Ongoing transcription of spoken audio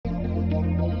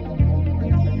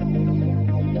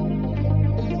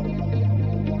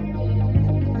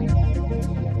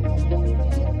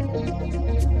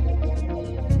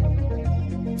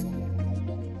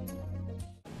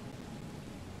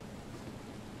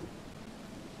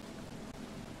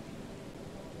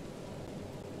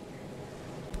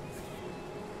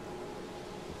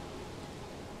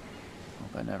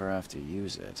I never have to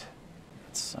use it,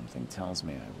 but something tells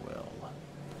me I will.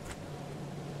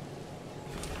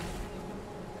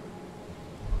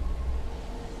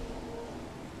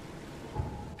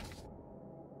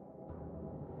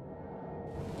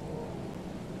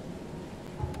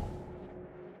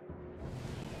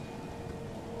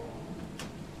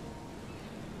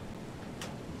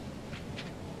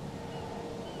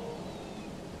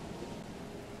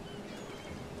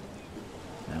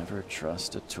 Never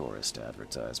trust a tourist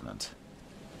advertisement.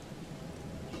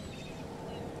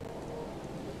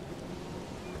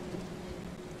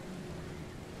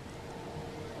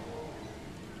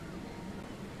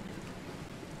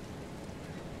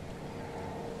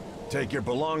 Take your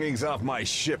belongings off my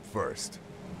ship first.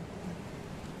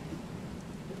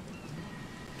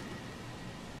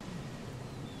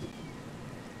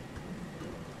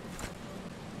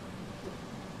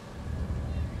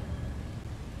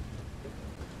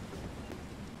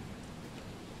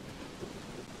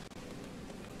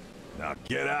 Now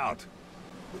get out!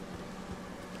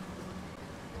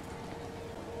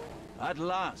 At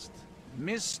last,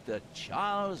 Mr.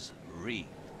 Charles Reed.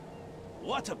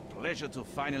 What a pleasure to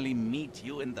finally meet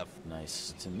you in the...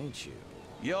 Nice to meet you.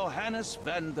 Johannes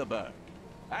van der Berg,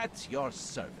 at your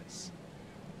service.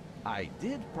 I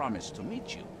did promise to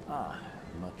meet you. Ah,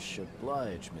 much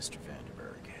obliged, Mr.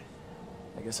 Vanderberg.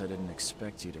 I guess I didn't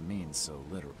expect you to mean so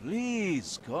literal.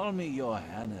 Please call me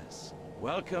Johannes.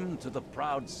 Welcome to the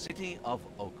proud city of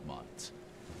Oakmont.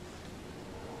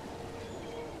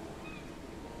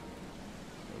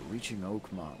 Reaching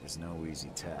Oakmont was no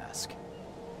easy task.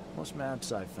 Most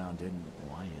maps I've found didn't.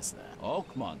 Why is that?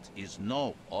 Oakmont is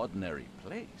no ordinary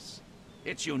place.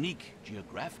 It's unique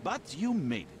geographic, but you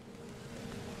made it.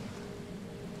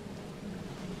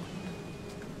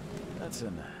 That's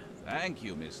an... Thank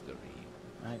you, Mr. Reed.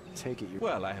 I take it you...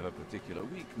 Well, I have a particular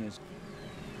weakness.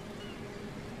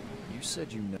 You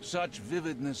said you know... Such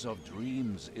vividness of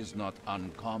dreams is not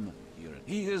uncommon here.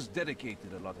 He has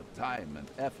dedicated a lot of time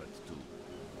and effort to...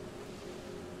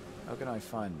 How can I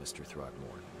find Mr.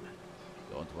 Throgmorton?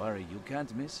 Don't worry, you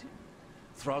can't miss him.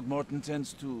 Throgmorton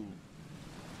tends to...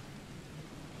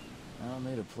 I'll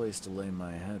need a place to lay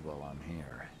my head while I'm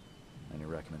here. Any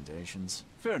recommendations?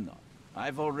 Fear not.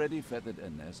 I've already feathered a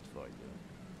nest for you.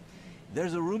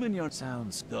 There's a room in your...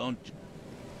 Sounds... Don't...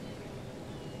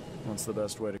 What's the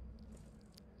best way to...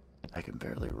 I can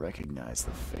barely recognize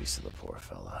the face of the poor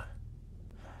fella.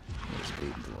 He was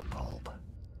beaten to a pulp.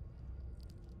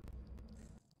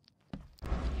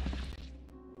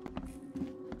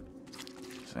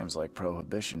 Seems like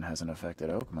Prohibition hasn't affected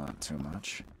Oakmont too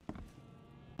much.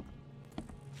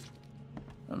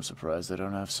 I'm surprised they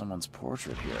don't have someone's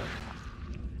portrait here.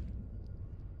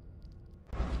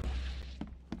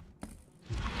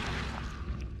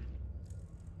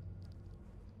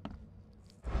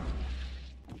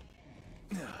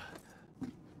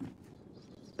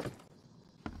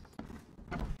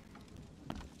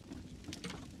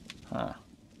 Huh.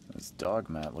 This dog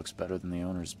mat looks better than the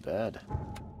owner's bed.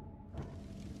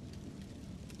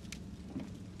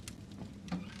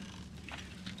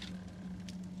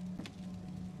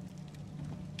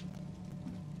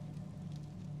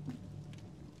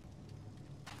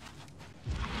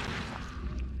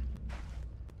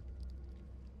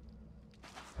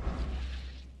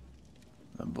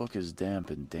 The book is damp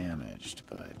and damaged,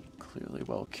 but clearly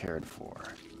well cared for.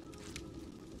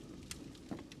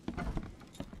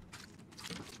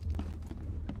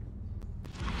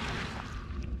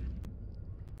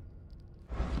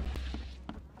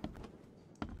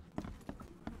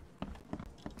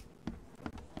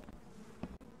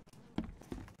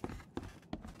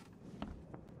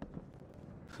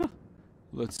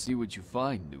 Let's see what you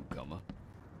find, newcomer.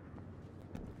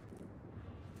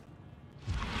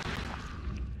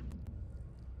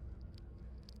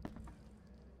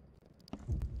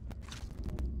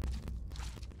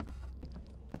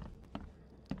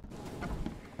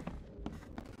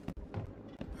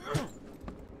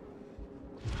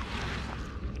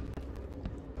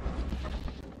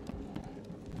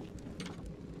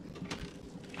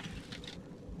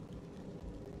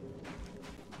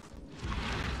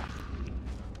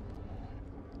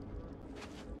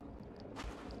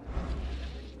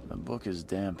 The book is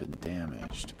damp and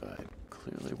damaged, but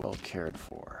clearly well cared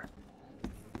for.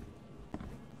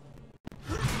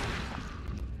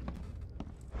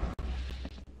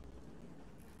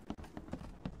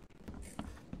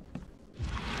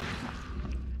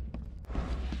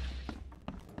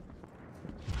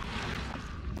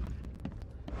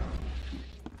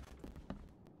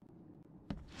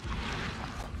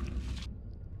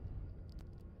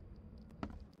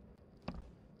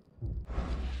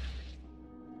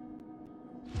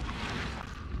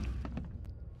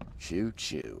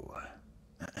 Choo-choo.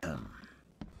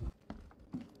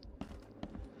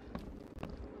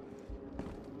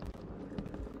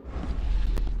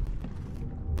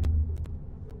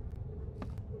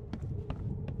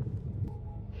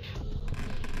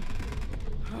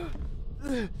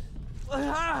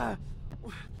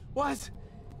 What's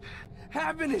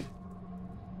happening?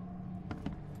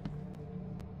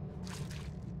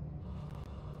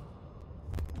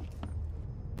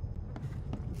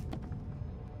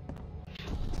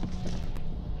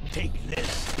 Take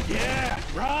this. Yeah,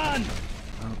 run!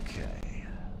 Okay,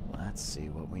 let's see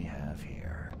what we have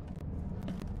here.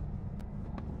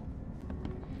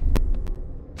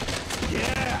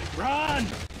 Yeah, run!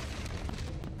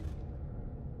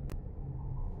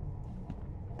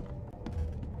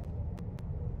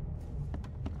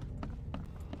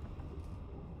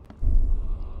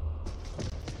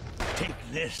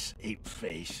 Take this, ape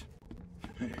face.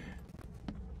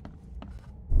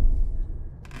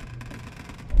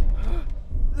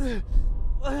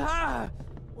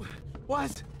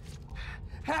 What's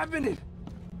happening?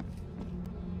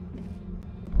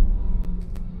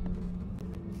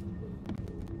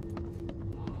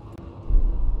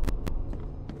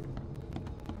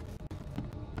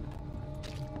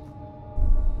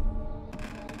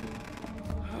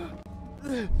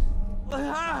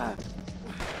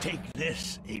 Take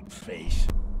this, ape face.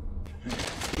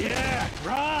 Yeah,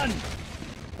 run!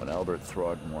 When Albert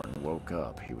Throgmorton woke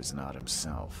up, he was not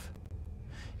himself.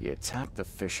 He attacked the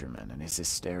fishermen, and his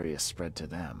hysteria spread to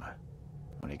them.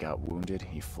 When he got wounded,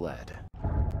 he fled.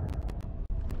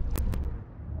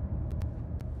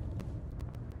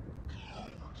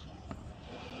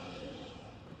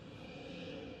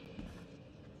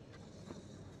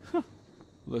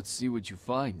 Let's see what you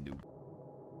find, New.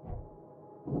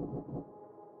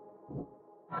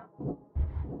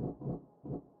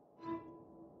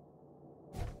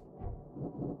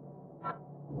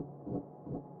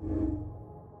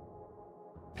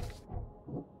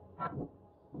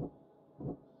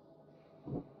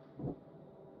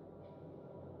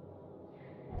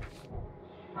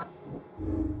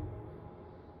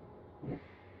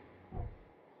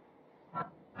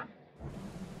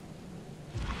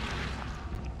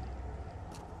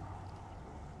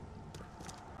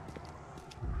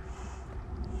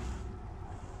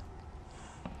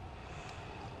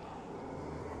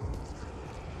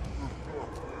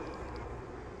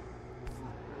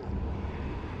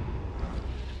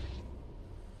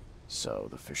 So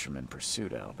the fishermen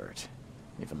pursued Albert,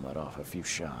 even let off a few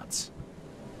shots.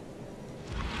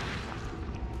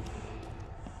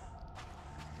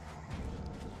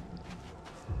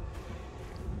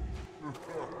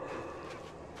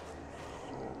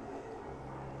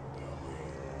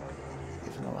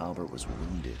 Even though Albert was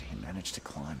wounded, he managed to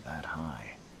climb that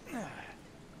high.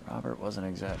 Robert wasn't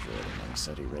exaggerating when he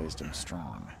said he raised him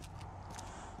strong.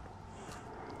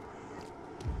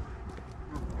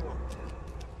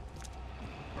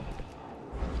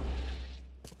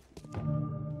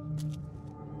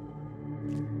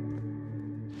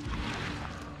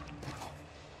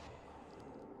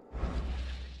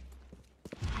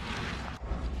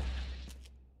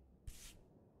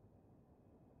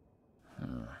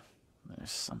 There's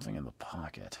something in the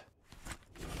pocket.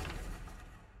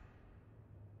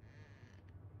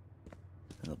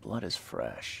 The blood is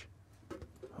fresh.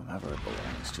 Whomever it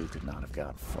belongs to could not have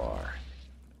gotten far.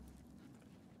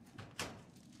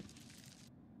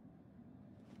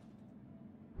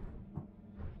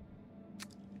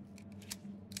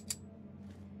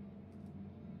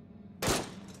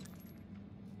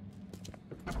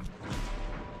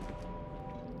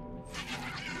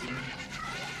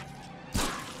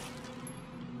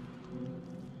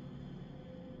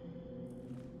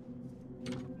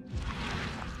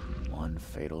 One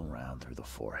fatal round through the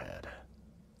forehead.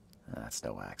 That's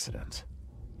no accident.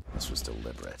 This was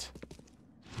deliberate.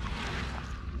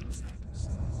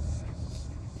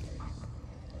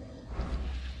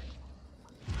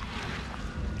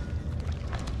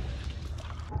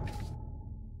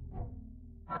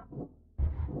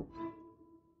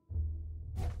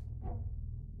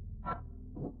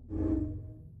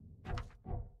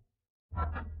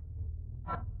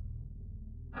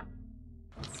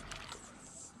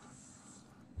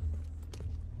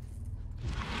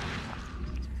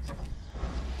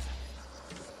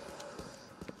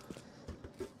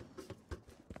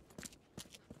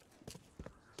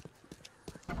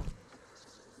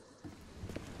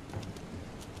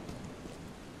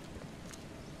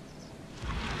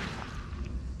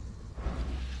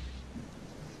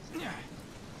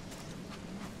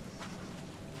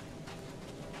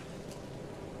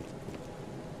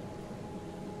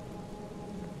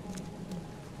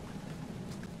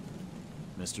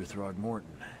 Mr.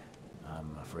 Throgmorton.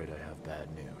 I'm afraid I have bad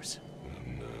news.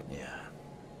 No. Yeah.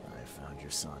 I found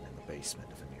your son in the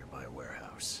basement of a nearby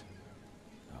warehouse.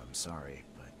 I'm sorry,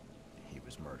 but he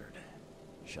was murdered.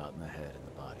 Shot in the head and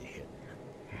the body hidden.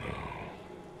 No.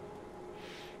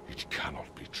 It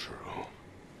cannot be true.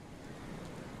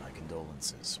 My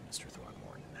condolences, Mr.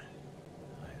 Throgmorton.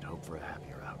 I had hoped for a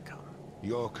happier outcome.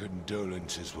 Your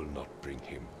condolences will not bring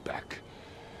him back.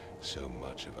 So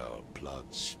much of our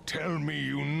bloods. Tell me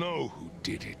you know who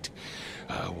did it.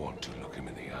 I want to look him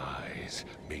in the eyes,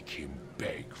 make him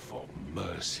beg for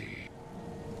mercy.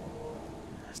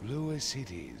 Lewis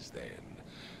it is, then.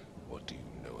 What do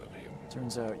you know of him?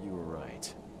 Turns out you were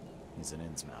right. He's an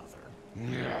Innsmouther.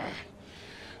 Yeah.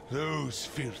 Those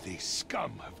filthy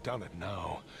scum have done it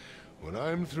now. When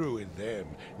I'm through with them,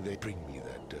 they bring me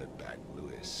that dirtbag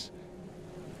Lewis.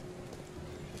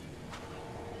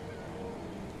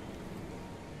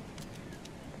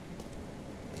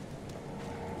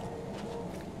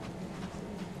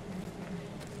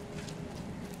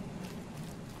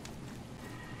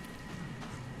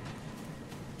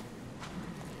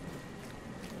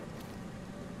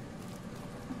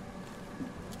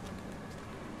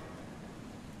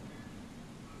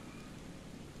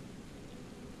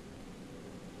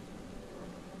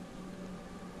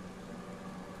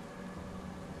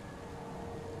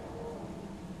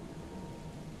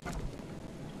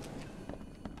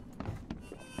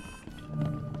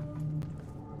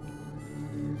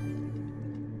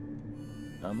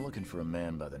 I'm looking for a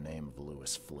man by the name of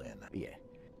Lewis Flynn. Yeah.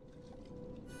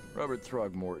 Robert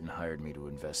Throgmorton hired me to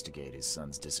investigate his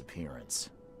son's disappearance.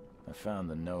 I found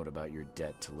the note about your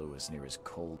debt to Lewis near his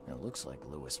cold. It looks like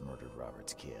Lewis murdered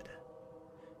Robert's kid.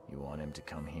 You want him to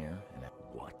come here and...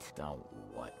 What? Don't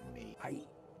what me.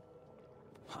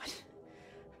 What?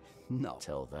 No.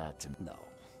 Tell that to... No.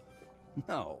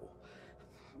 No.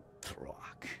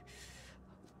 Throg.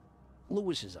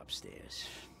 Lewis is upstairs.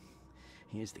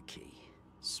 Here's the key.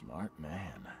 Smart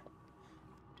man.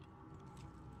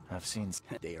 I've seen...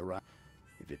 They arrive.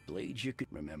 If it bleeds, you could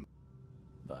remember.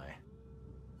 Bye.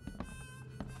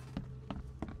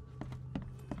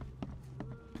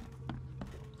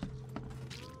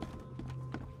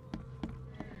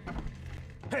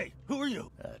 Hey, who are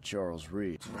you? Charles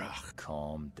Reed. Throg.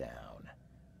 Calm down.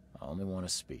 I only want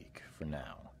to speak, for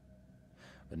now.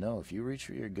 But no, if you reach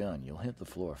for your gun, you'll hit the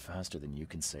floor faster than you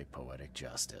can say poetic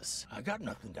justice. I got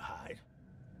nothing to hide.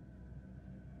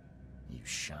 You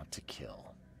shot to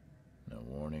kill. No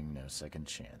warning, no second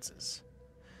chances.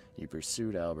 You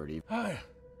pursued Albert I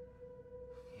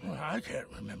can't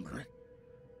remember it.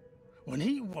 When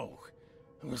he woke,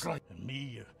 it was like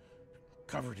me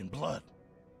covered in blood.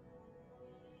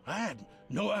 I had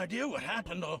no idea what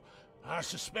happened, though. I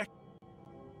suspect...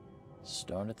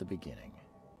 Start at the beginning.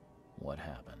 What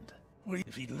happened?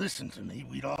 If he'd listened to me,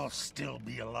 we'd all still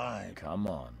be alive. Come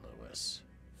on, Lewis.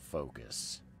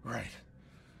 Focus. Right.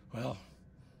 Well,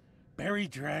 Barry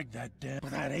dragged that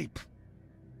ape.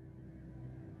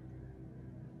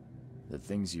 The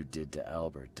things you did to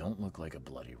Albert don't look like a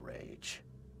bloody rage.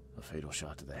 A fatal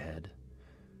shot to the head?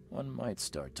 One might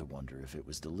start to wonder if it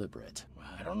was deliberate.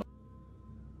 I don't know.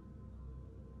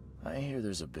 I hear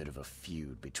there's a bit of a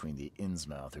feud between the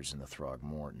Innsmouthers and the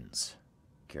Throgmortons.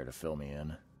 Care to fill me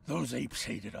in? Those apes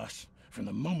hated us from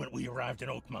the moment we arrived in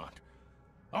Oakmont.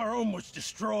 Our home was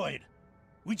destroyed.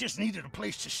 We just needed a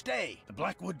place to stay. The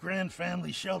Blackwood Grand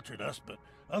family sheltered us, but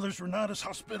others were not as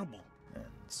hospitable. And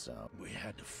so... We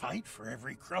had to fight for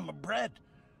every crumb of bread.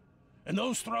 And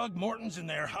those Throgmortons in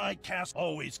their high castle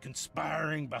always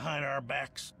conspiring behind our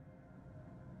backs.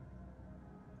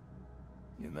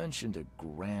 You mentioned a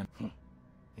grand...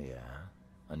 Yeah,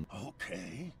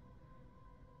 Okay.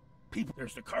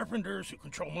 There's the Carpenters, who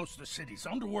control most of the city's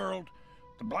underworld.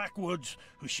 The Blackwoods,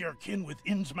 who share kin with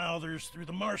Innsmouthers through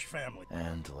the Marsh family.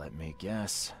 And let me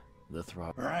guess, the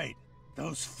Throg... Right.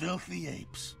 Those filthy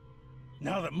apes.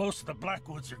 Now that most of the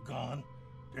Blackwoods are gone,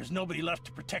 there's nobody left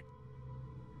to protect...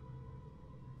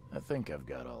 I think I've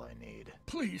got all I need.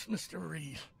 Please, Mr.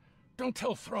 Reed, don't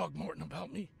tell Throgmorton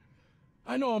about me.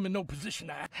 I know I'm in no position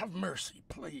to have mercy,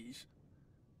 please.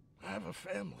 I have a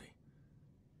family.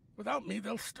 Without me,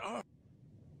 they'll starve.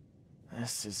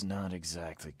 This is not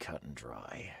exactly cut and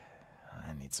dry.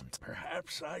 I need some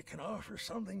Perhaps I can offer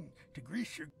something to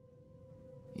grease your...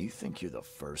 You think you're the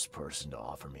first person to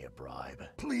offer me a bribe?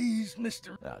 Please,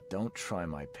 Mr. Now, don't try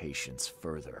my patience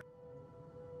further.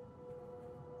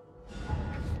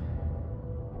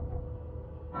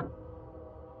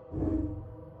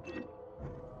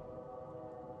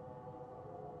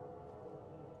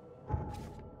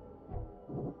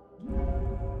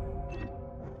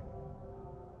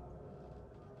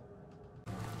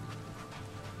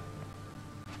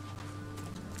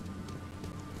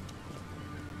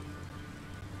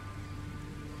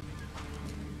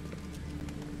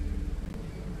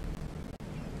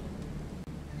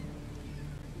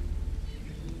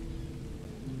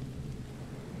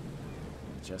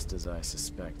 Just as I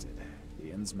suspected,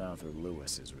 the Innsmouther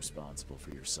Lewis is responsible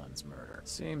for your son's murder.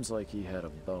 Seems like he had a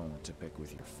bone to pick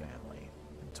with your family,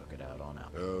 and took it out on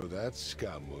Al. Oh, that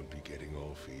scum won't be getting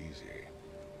off easy.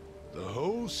 The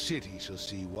whole city shall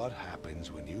see what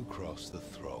happens when you cross the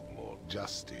Throgmorton.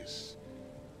 Justice,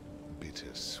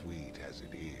 bittersweet as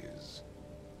it is,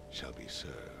 shall be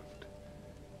served.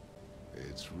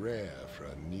 It's rare for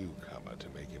a newcomer to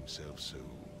make himself so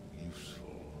useful.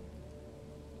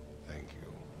 Thank you.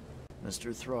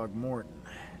 Mr. Throgmorton,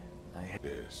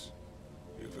 Yes,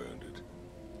 you've earned it.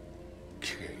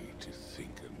 Gay to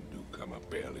think a newcomer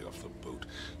barely off the boat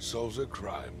solves a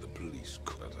crime the police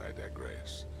could. But I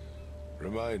digress.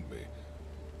 Remind me,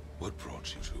 what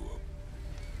brought you to him?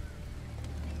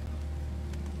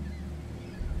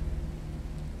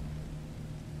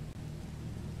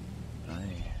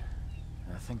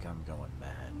 I think I'm going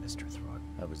mad, Mr. Throg.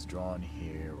 I was drawn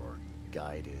here, or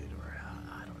guided, or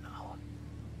I don't know.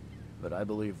 But I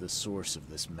believe the source of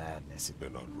this madness... You're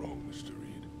not wrong, Mr.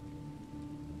 Reed.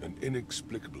 An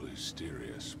inexplicable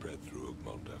hysteria spread through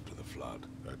Oakmont after the flood.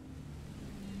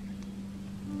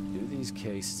 Do these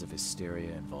cases of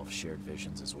hysteria involve shared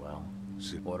visions as well?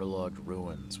 Waterlogged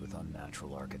ruins with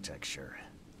unnatural architecture,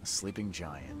 a sleeping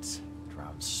giant,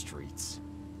 drowned streets,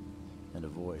 and a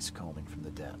voice calling from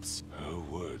the depths. Her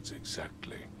words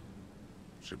exactly.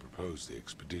 She proposed the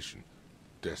expedition,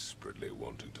 desperately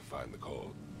wanting to find the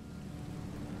cause.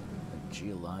 A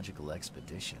geological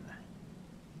expedition?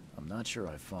 I'm not sure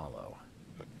I follow.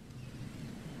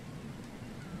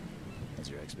 What's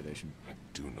your expedition? I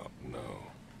do not know.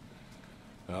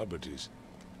 Albert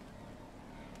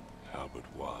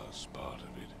was part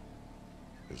of it.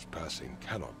 His passing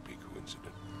cannot be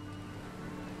coincident.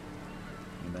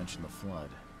 You mentioned the flood.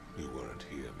 You weren't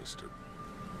here, mister.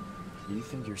 Do you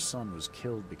think your son was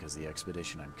killed because the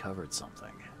expedition uncovered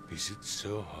something? Is it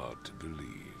so hard to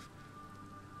believe?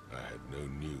 I had no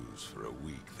news for a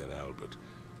week, then Albert,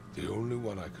 the only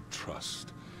one I could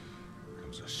trust,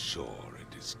 comes ashore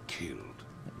and is killed.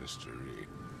 Mr. Reed.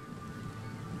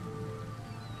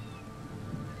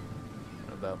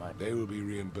 What about my... They will be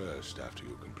reimbursed after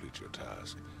you complete your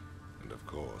task. And of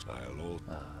course, I'll also...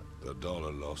 the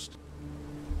dollar lost...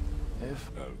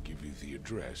 If... I'll give you the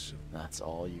address. That's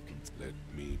all you can... Let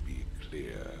me be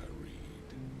clear, Reed.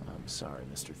 I'm sorry,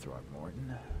 Mr.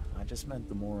 Throgmorton. I just meant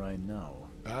the more I know.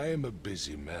 I am a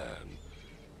busy man.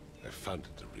 I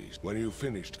funded the reason. When you've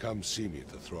finished, come see me at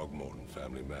the Throgmorton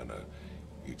family manor.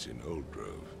 It's in Old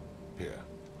Grove. Here,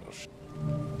 I'll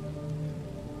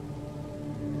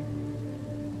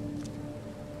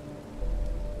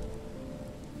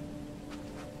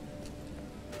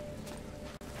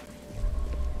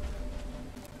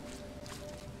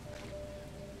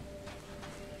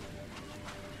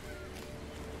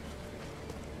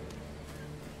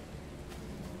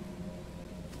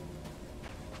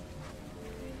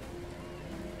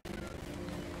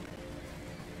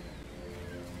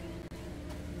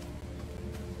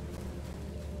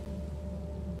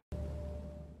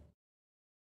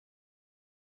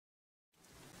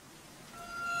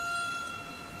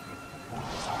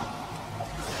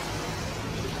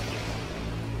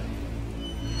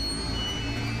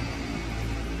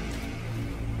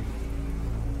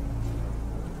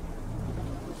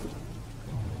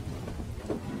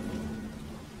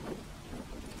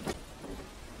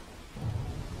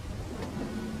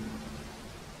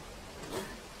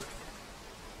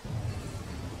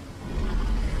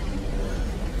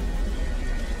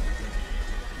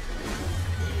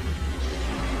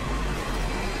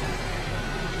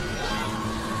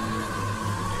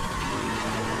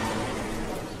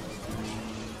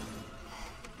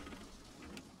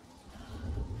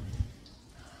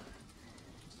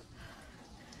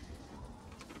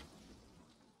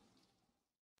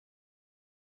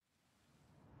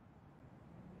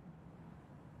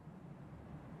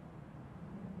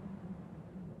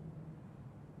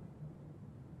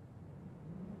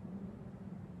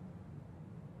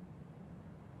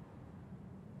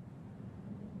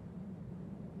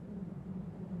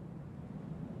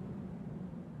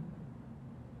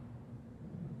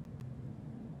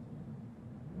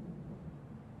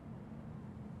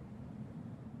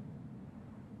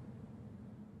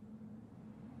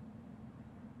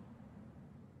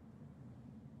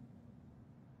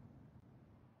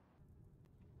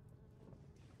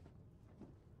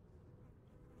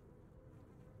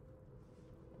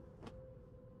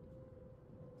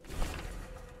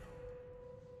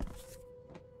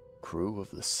Crew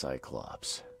of the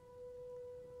Cyclops.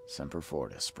 Semper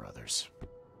Fortis, brothers.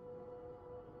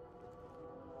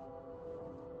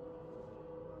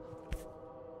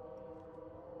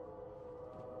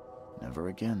 No Never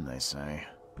again, they say.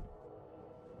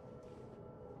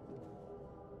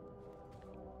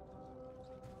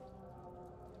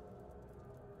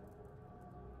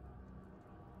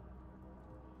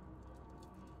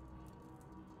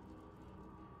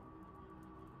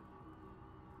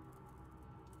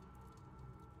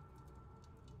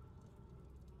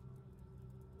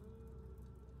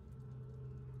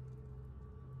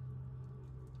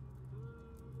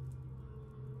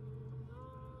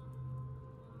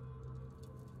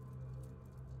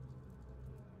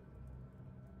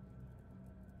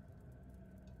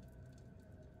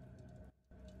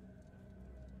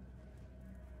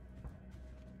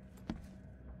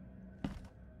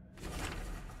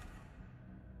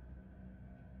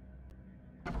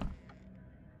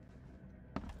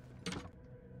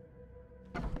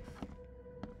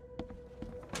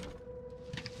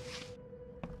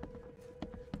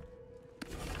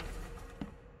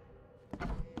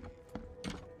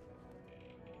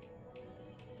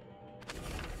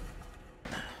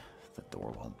 The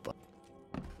door won't budge.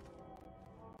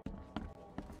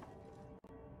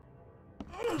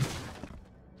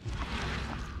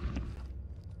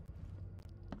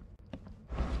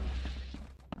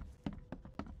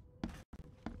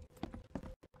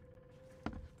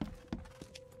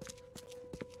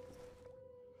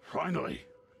 Finally,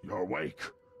 you're awake.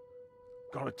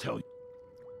 Gotta tell you,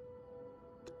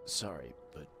 Sorry,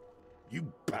 but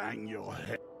you bang your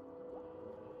head.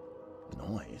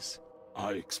 noise?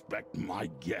 I expect my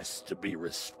guests to be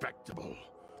respectable.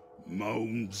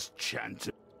 Moans,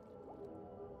 chanting.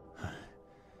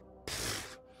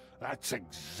 That's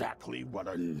exactly what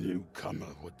a newcomer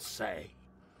would say.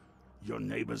 Your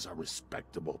neighbors are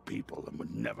respectable people and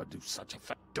would never do such a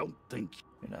thing. Don't think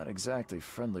You're not exactly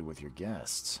friendly with your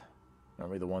guests.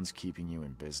 Aren't we the ones keeping you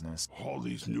in business? all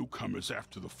these newcomers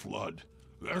after the flood.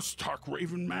 They're stark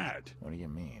raving mad. What do you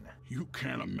mean? You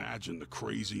can't imagine the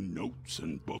crazy notes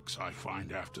and books I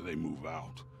find after they move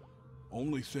out.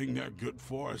 Only thing they're good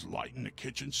for is lighting the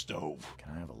kitchen stove.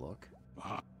 Can I have a look?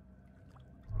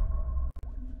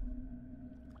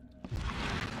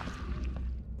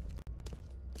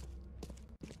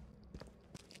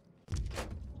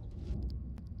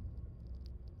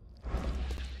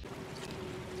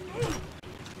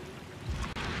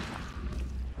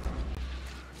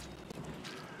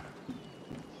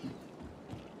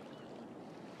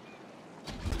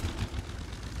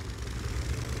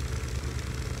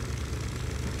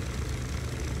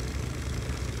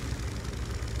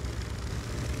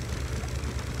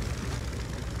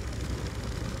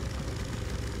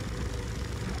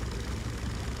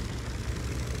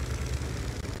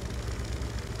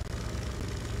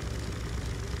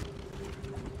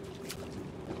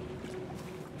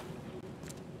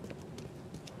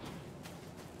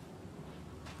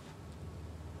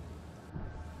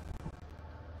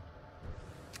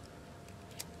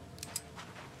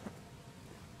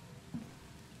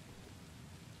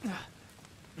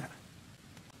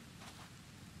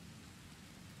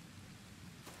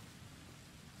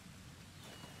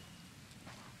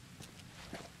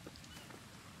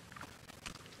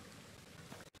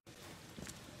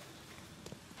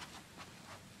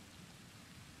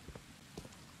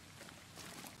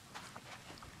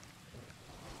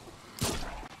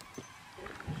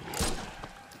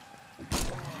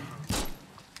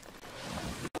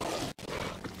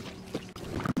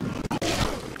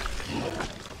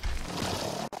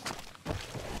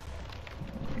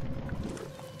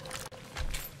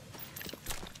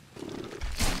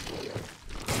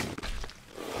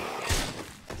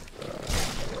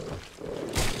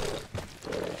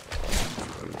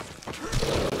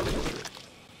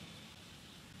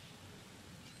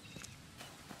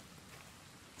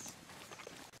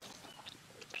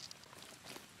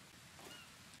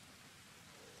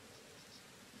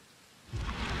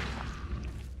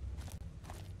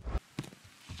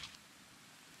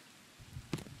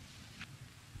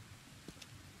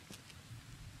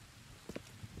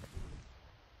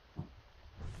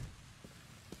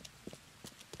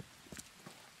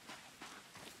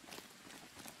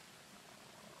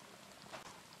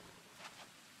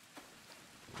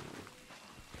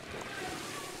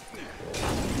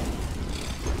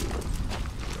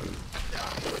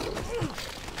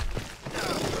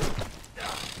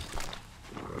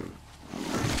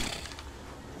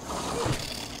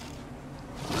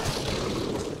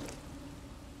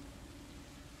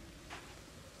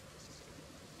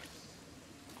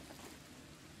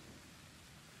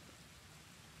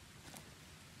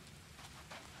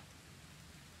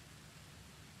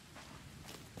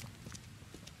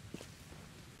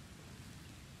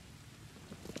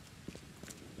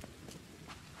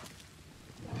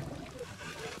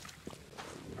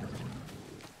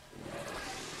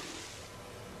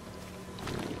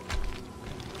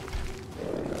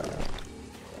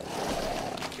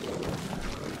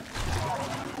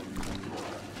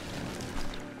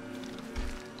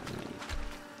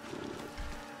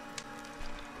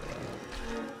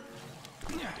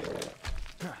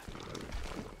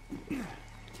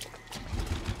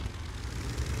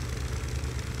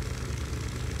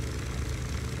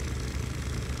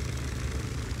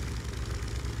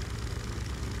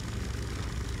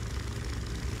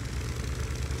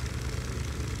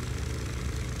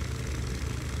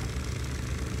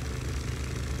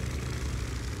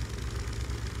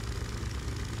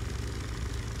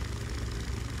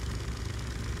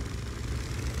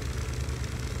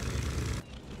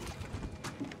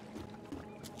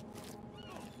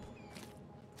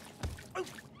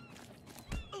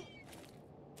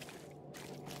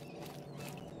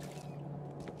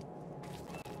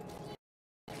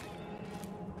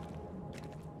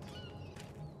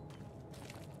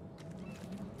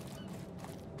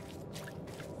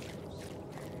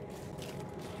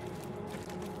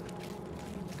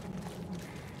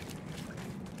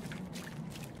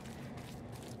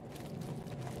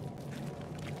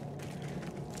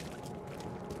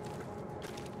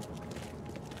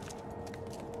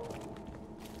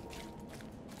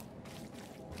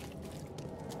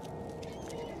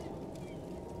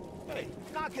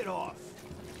 Knock it off!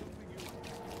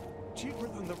 Cheaper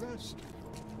than the rest.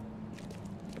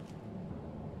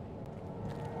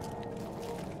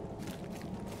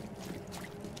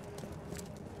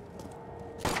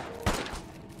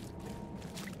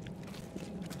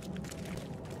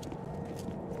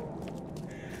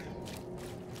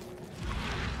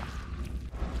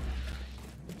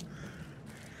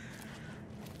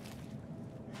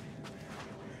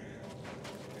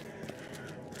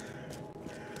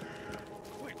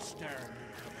 Quit staring.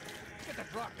 Get the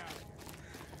truck out.